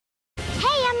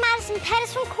Madison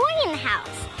Pettis from Corey in the house,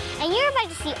 and you're about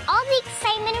to see all the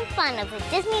excitement and fun of the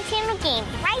Disney Channel games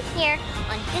right here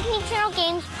on Disney Channel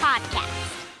Games Podcast.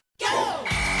 Go!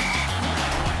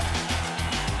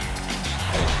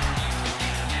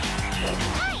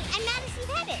 Hi, I'm Madison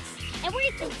Pettis, and we're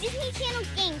at the Disney Channel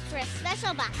Games for a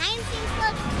special behind-the-scenes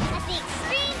look at the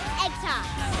Extreme Egg Toss.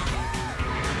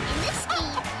 In this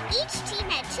game, each team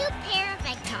had 2 pair of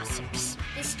egg tossers.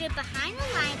 They stood behind the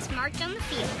lines marked on the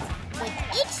field. With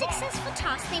each successful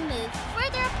toss, they moved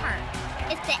further apart.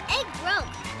 If the egg broke,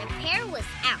 the pair was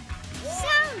out.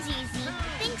 Sounds easy.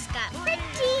 Things got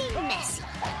pretty messy.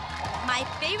 My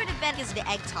favorite event is the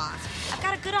egg toss. I've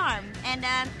got a good arm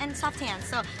and soft hands,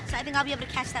 so I think I'll be able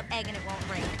to catch that egg and it won't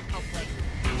break, hopefully.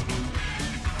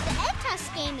 The egg toss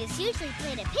game is usually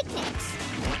played at picnics.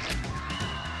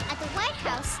 At the White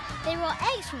House, they roll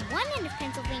eggs from one end of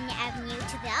Pennsylvania Avenue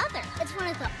to the other. It's one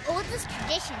of the oldest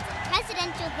traditions in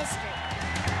presidential history.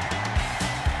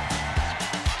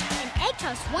 An egg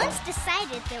toss once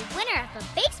decided the winner of a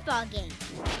baseball game.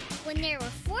 When there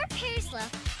were 4 pairs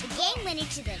left, the game went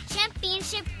into the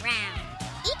championship round.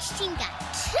 Each team got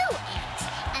 2 eggs,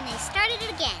 and they started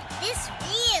again. This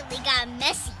really got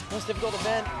messy. Most difficult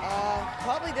event?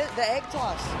 Probably the egg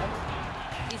toss.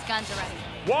 These guns are ready.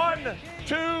 1,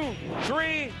 2,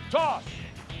 3, toss!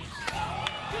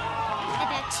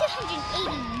 About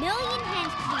 280 million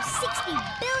hens produce 60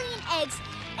 billion eggs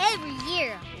every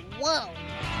year. Whoa!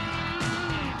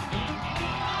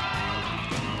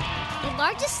 The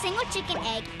largest single chicken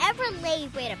egg ever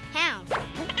laid weighed a pound.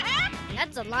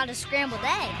 That's a lot of scrambled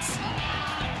eggs.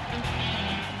 The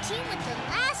team with the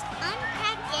last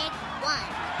uncracked egg won.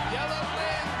 Yellow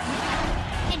wins!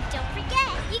 And don't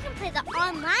forget, you can play the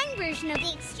online version of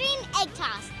the Extreme Egg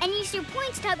Toss and use your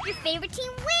points to help your favorite team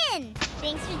win.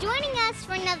 Thanks for joining us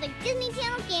for another Disney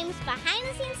Channel Games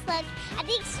behind-the-scenes look at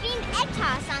the Extreme Egg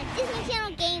Toss on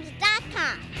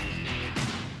DisneyChannelGames.com.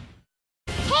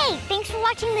 Hey, thanks for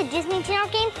watching the Disney Channel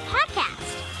Games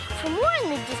podcast. For more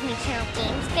on the Disney Channel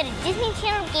Games, go to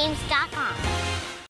DisneyChannelGames.com.